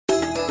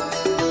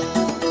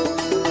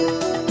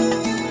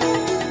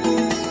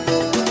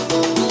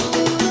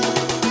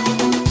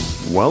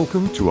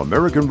Welcome to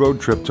American Road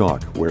Trip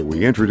Talk, where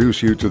we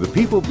introduce you to the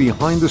people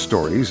behind the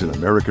stories in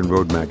American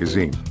Road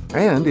Magazine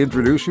and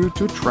introduce you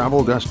to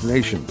travel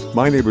destinations.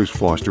 My name is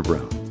Foster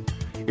Brown.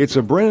 It's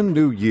a brand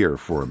new year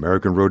for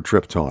American Road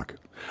Trip Talk.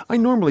 I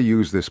normally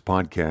use this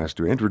podcast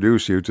to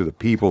introduce you to the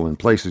people and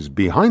places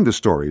behind the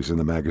stories in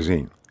the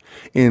magazine.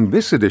 In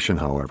this edition,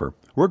 however,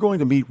 we're going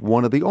to meet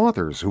one of the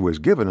authors who has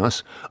given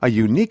us a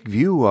unique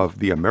view of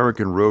the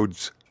American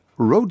roads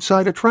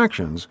roadside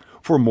attractions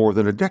for more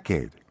than a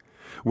decade.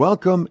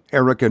 Welcome,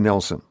 Erika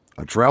Nelson,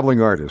 a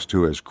traveling artist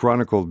who has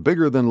chronicled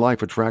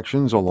bigger-than-life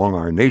attractions along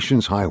our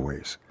nation's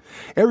highways.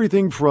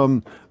 Everything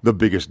from the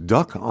biggest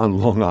duck on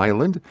Long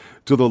Island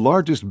to the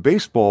largest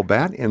baseball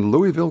bat in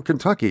Louisville,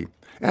 Kentucky,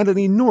 and an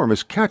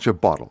enormous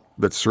catsup bottle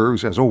that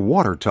serves as a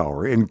water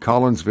tower in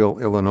Collinsville,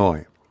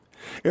 Illinois.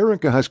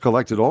 Erika has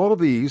collected all of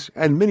these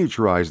and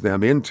miniaturized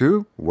them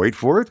into, wait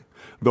for it,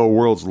 the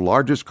world's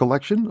largest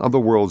collection of the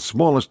world's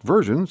smallest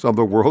versions of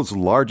the world's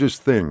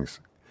largest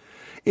things.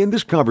 In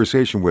this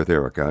conversation with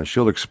Erika,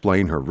 she'll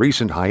explain her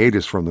recent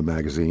hiatus from the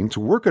magazine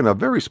to work on a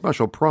very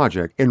special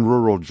project in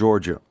rural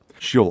Georgia.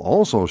 She'll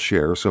also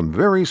share some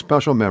very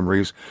special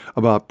memories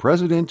about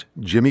President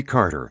Jimmie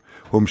Carter,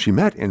 whom she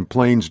met in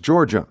Plains,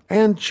 Georgia,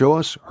 and show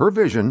us her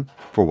vision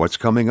for what's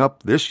coming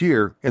up this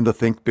year in the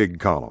Think Big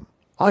column.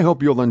 I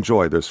hope you'll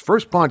enjoy this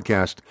first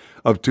podcast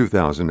of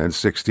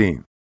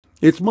 2016.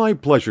 It's my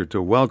pleasure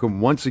to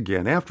welcome once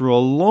again, after a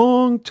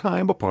long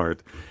time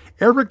apart,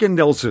 Erika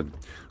Nelson,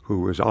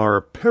 who is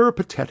our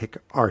peripatetic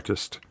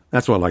artist.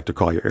 That's what I like to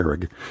call you,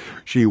 Eric.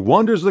 She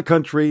wanders the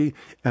country,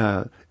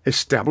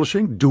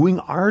 establishing, doing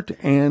art,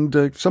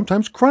 and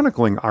sometimes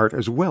chronicling art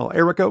as well.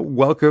 Erika,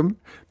 welcome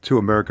to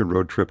American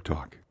Road Trip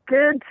Talk.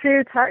 Good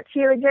to talk to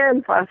you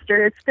again,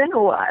 Foster. It's been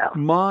a while.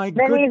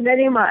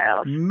 Many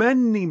miles.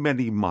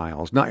 Many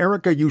miles. Now,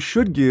 Erika, you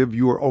should give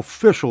your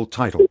official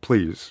title,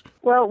 please.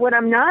 Well, when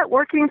I'm not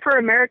working for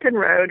American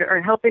Road or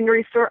helping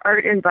restore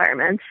art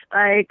environments,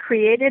 I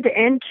created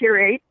and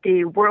curate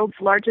the world's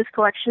largest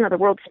collection of the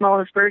world's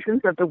smallest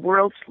versions of the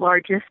world's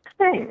largest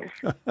things.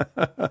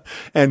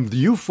 And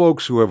you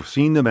folks who have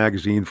seen the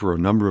magazine for a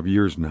number of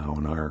years now,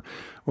 and our,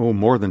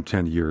 more than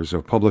 10 years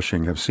of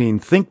publishing, have seen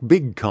Think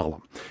Big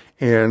column.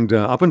 And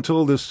up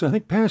until this, I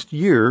think, past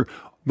year,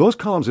 those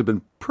columns have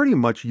been pretty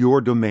much your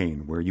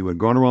domain, where you had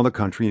gone around the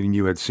country and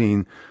you had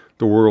seen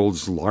the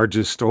world's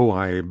largest,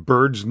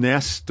 bird's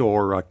nest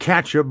or a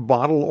catsup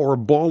bottle or a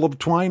ball of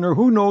twine or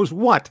who knows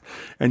what.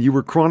 And you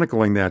were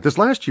chronicling that. This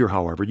last year,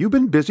 however, you've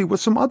been busy with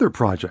some other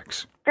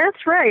projects.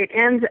 That's right.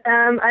 And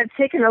I've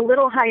taken a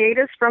little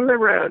hiatus from the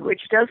road,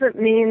 which doesn't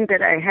mean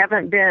that I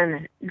haven't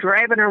been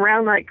driving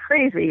around like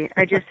crazy.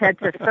 I just had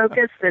to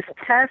focus this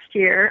past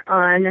year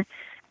on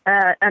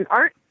an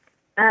art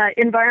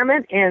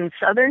environment in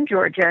southern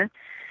Georgia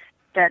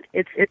that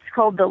it's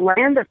called the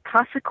Land of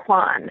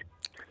Passaquan.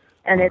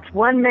 And it's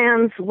one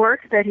man's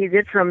work that he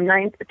did from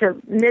the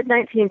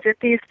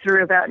mid-1950s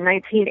through about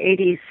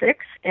 1986.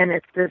 And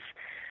it's this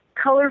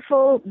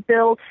colorful,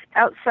 built,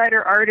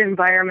 outsider art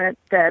environment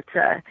that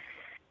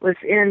was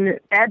in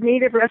bad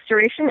need of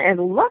restoration. And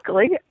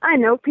luckily, I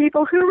know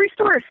people who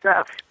restore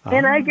stuff.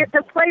 And I get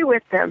to play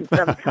with them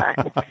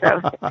sometimes.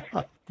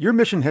 So, your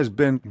mission has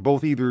been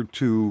both either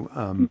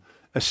to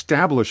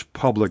establish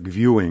public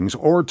viewings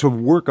or to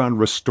work on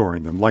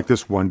restoring them, like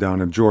this one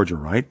down in Georgia,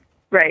 right?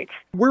 Right.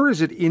 Where is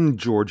it in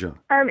Georgia?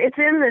 It's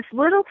in this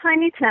little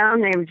tiny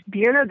town named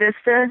Buena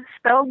Vista,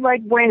 spelled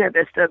like Buena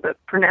Vista, but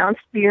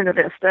pronounced Buena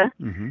Vista.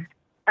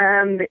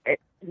 Mm-hmm.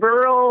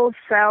 Rural,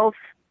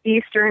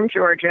 southeastern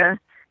Georgia,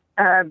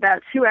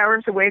 about 2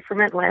 hours away from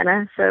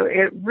Atlanta. So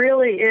it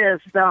really is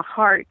the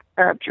heart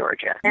of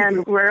Georgia.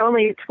 And we're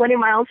only 20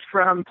 miles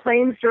from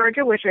Plains,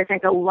 Georgia, which I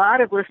think a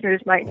lot of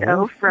listeners might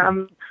know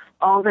from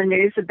all the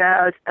news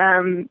about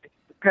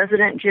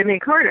President Jimmie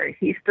Carter.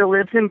 He still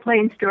lives in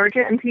Plains,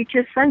 Georgia, and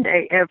teaches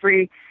Sunday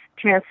every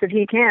chance that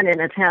he can in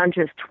a town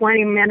just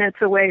 20 minutes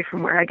away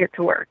from where I get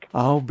to work.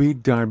 I'll be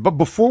darned. But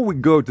before we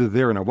go to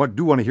there, and I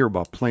do want to hear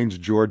about Plains,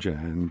 Georgia,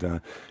 and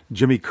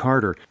Jimmie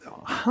Carter,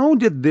 how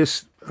did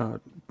this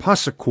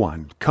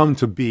Passaquan come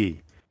to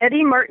be?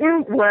 Eddie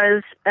Martin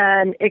was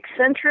an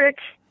eccentric,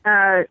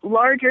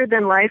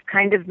 larger-than-life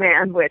kind of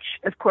man, which,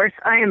 of course,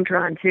 I am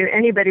drawn to,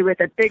 anybody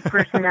with a big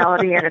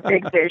personality and a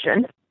big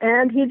vision.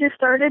 And he just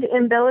started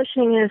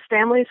embellishing his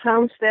family's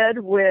homestead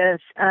with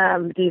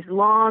these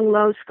long,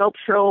 low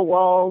sculptural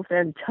walls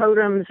and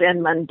totems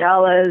and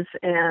mandalas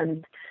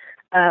and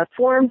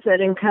forms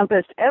that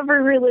encompassed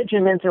every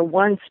religion into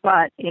one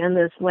spot in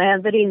this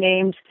land that he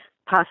named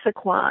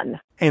Passaquan.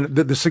 And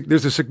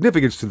there's a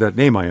significance to that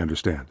name, I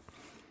understand.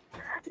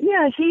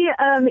 Yeah,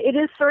 it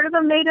is sort of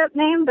a made-up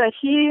name, but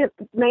he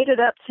made it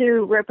up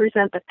to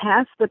represent the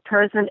past, the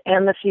present,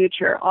 and the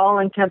future, all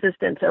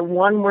encompassed into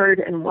one word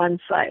and one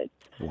site.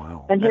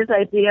 Wow. And his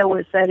idea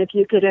was that if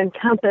you could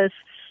encompass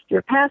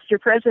your past, your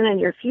present, and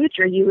your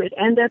future, you would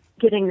end up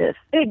getting this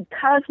big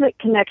cosmic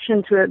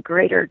connection to a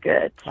greater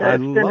good. So it's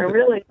been a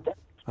really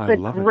I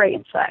It's love a it.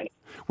 great site.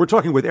 We're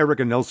talking with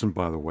Erika Nelson,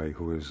 by the way,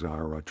 who is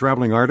our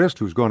traveling artist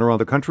who's gone around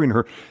the country, and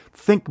her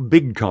Think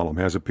Big column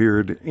has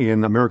appeared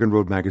in American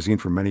Road magazine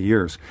for many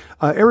years.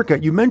 Erika,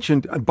 you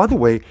mentioned, by the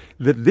way,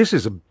 that this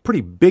is a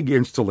pretty big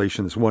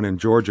installation, this one in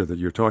Georgia that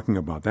you're talking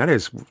about. That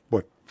is,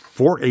 what,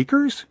 4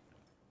 acres?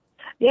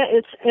 Yeah,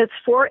 it's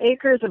 4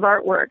 acres of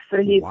artwork.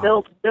 So he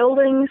built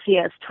buildings. He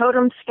has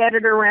totems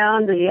scattered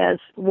around. He has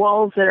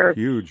walls that are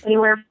Huge,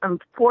 anywhere from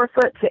 4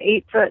 foot to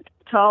 8 foot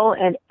tall,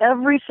 and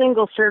every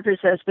single surface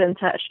has been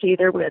touched,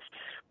 either with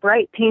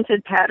bright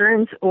painted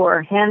patterns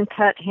or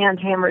hand-cut,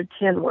 hand-hammered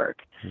tin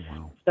work.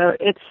 Wow. So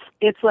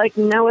it's like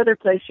no other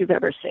place you've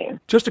ever seen.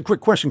 Just a quick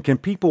question. Can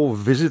people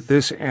visit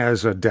this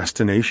as a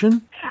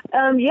destination?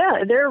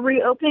 Yeah, they're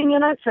reopening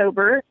in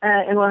October,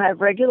 and we'll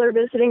have regular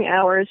visiting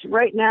hours.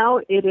 Right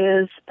now, it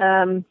is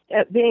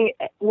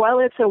while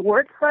it's a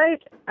work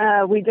site,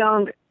 we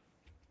don't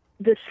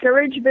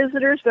discourage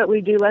visitors, but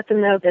we do let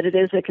them know that it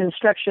is a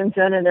construction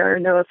zone and there are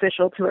no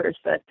official tours.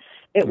 But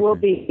it will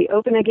be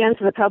open again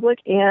to the public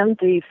in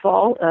the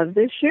fall of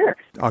this year.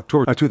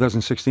 October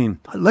 2016.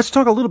 Let's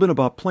talk a little bit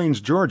about Plains,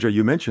 Georgia.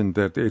 You mentioned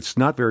that it's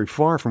not very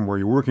far from where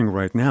you're working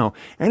right now,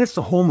 and it's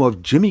the home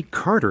of Jimmie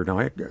Carter.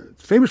 Now,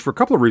 famous for a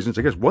couple of reasons.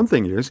 I guess one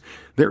thing is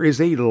there is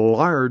a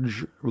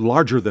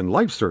larger than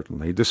life,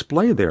 certainly,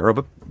 display there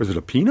of is it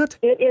a peanut?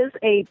 It is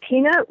a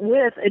peanut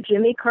with a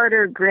Jimmie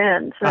Carter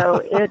grin, so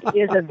it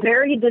is a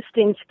very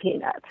distinct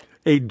peanut.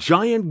 A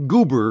giant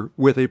goober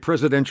with a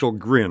presidential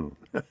grin.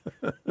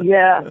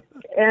 Yeah,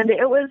 and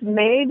it was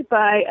made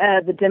by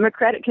the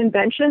Democratic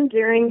Convention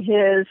during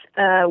his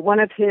one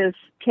of his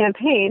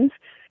campaigns,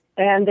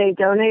 and they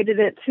donated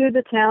it to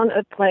the town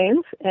of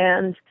Plains,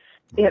 and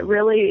it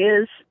really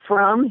is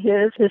from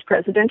his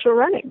presidential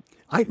running.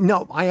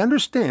 I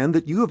understand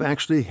that you have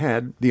actually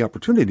had the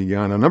opportunity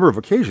on a number of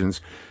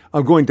occasions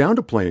of going down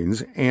to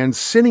Plains and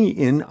sitting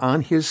in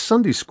on his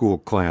Sunday school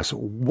class.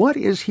 What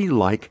is he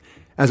like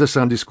as a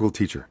Sunday school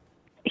teacher?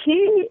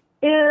 He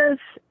is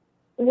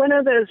one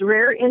of those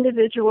rare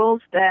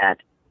individuals that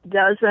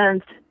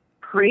doesn't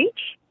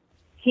preach.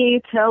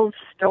 He tells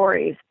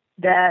stories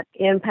that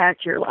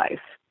impact your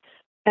life.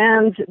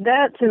 And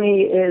that to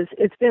me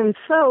it's been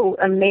so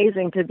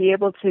amazing to be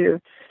able to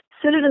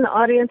sit in an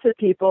audience of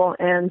people,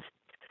 and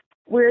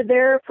we're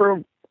there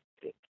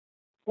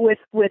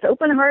with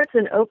open hearts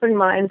and open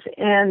minds,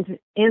 and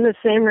in the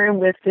same room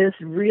with this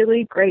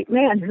really great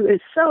man who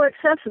is so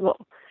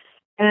accessible.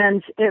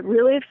 And it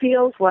really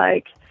feels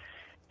like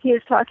he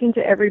is talking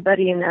to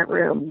everybody in that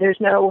room. There's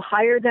no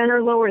higher than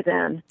or lower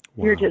than.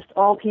 Wow. You're just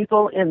all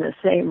people in the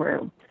same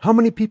room. How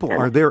many people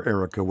are there,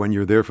 Erika, when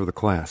you're there for the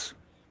class?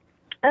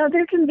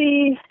 There can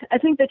be, I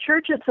think the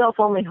church itself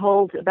only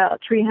holds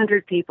about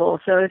 300 people.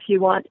 So if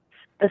you want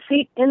a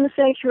seat in the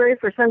sanctuary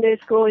for Sunday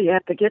school, you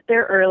have to get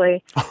there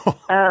early.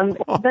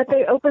 But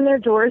they open their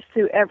doors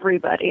to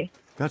everybody.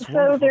 That's so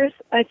wonderful. There's,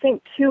 I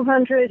think,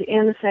 200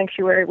 in the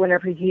sanctuary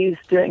whenever he's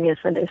doing his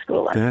Sunday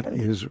school lesson. That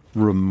is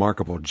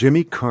remarkable.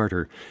 Jimmie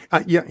Carter.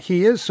 Yeah,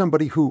 he is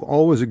somebody who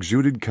always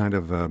exuded kind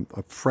of a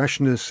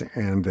freshness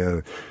and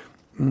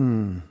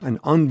an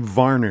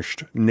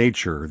unvarnished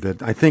nature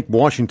that I think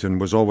Washington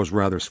was always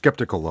rather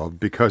skeptical of,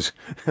 because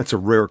that's a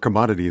rare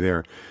commodity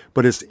there.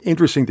 But it's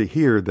interesting to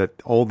hear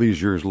that all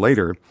these years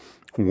later,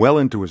 well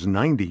into his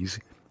 90s,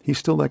 he's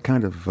still that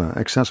kind of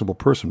accessible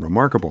person.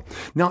 Remarkable.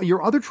 Now,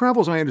 your other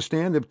travels, I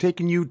understand, have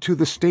taken you to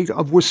the state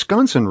of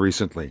Wisconsin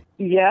recently.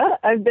 Yeah,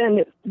 I've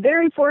been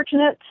very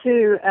fortunate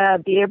to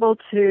be able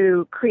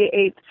to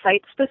create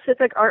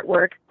site-specific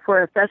artwork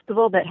for a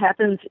festival that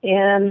happens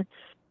in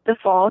the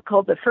fall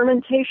called the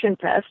Fermentation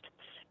Fest,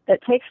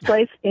 that takes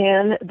place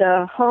in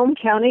the home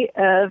county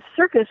of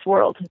Circus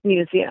World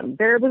Museum.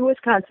 Baraboo,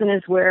 Wisconsin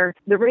is where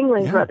the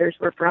Ringling Brothers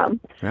were from.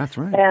 That's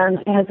right. And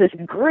it has this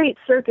great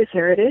circus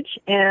heritage.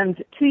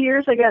 And 2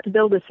 years I got to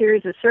build a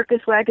series of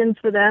circus wagons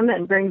for them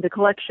and bring the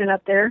collection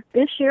up there.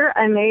 This year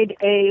I made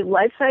a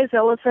life-size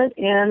elephant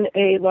in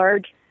a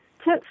large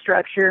tent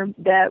structure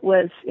that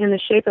was in the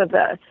shape of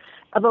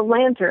a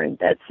lantern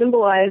that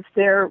symbolized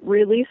their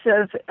release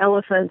of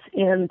elephants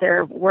in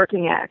their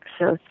working act.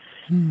 So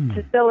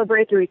to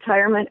celebrate the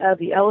retirement of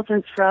the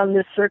elephants from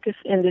the circus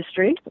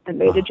industry, I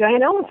made a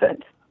giant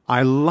elephant.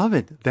 I love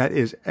it. That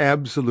is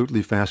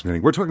absolutely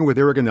fascinating. We're talking with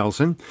Erika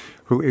Nelson,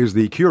 who is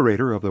the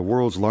curator of the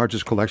world's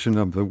largest collection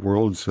of the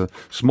world's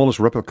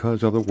smallest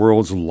replicas of the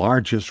world's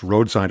largest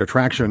roadside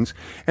attractions.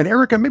 And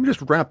Erika, maybe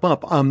just wrap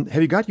up.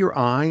 Have you got your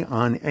eye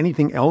on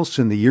anything else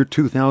in the year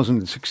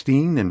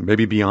 2016 and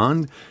maybe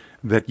beyond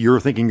that you're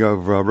thinking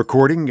of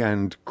recording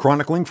and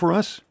chronicling for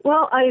us?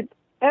 Well,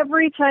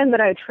 every time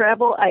that I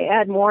travel, I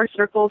add more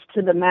circles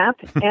to the map,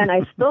 and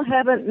I still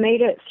haven't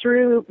made it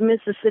through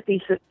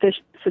Mississippi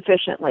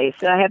sufficiently.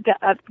 So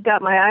I've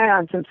got my eye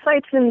on some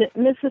sites in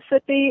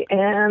Mississippi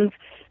and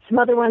some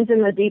other ones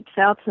in the Deep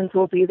South, since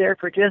we'll be there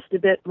for just a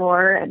bit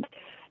more. And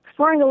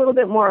exploring a little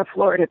bit more of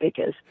Florida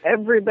because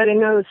everybody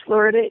knows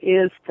Florida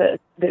is the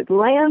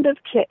land of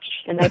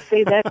kitsch, and I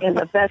say that in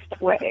the best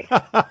way.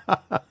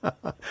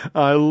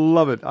 I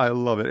love it. I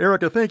love it.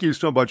 Erika, thank you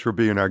so much for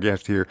being our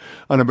guest here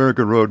on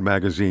American Road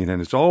Magazine.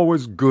 And it's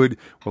always good.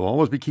 We'll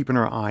always be keeping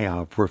our eye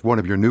out for one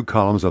of your new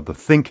columns of the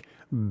Think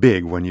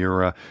Big when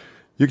you're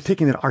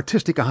taking that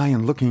artistic eye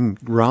and looking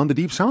around the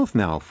Deep South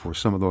now for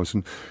some of those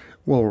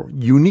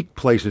unique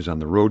places on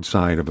the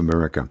roadside of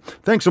America.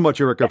 Thanks so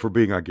much, Erika, for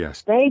being our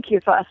guest. Thank you,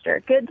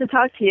 Foster. Good to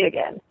talk to you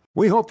again.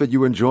 We hope that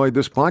you enjoyed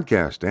this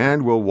podcast,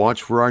 and we'll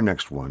watch for our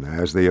next one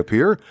as they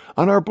appear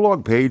on our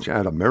blog page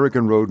at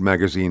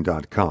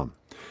AmericanRoadMagazine.com.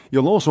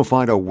 You'll also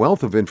find a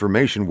wealth of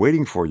information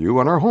waiting for you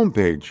on our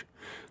homepage.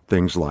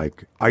 Things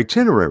like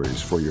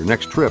itineraries for your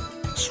next trip,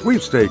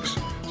 sweepstakes,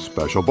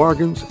 special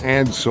bargains,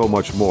 and so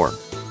much more.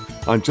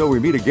 Until we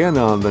meet again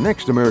on the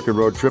next American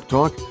Road Trip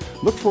Talk,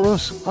 look for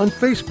us on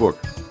Facebook.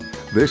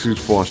 This is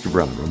Foster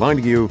Brown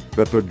reminding you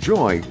that the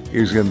joy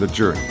is in the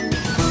journey.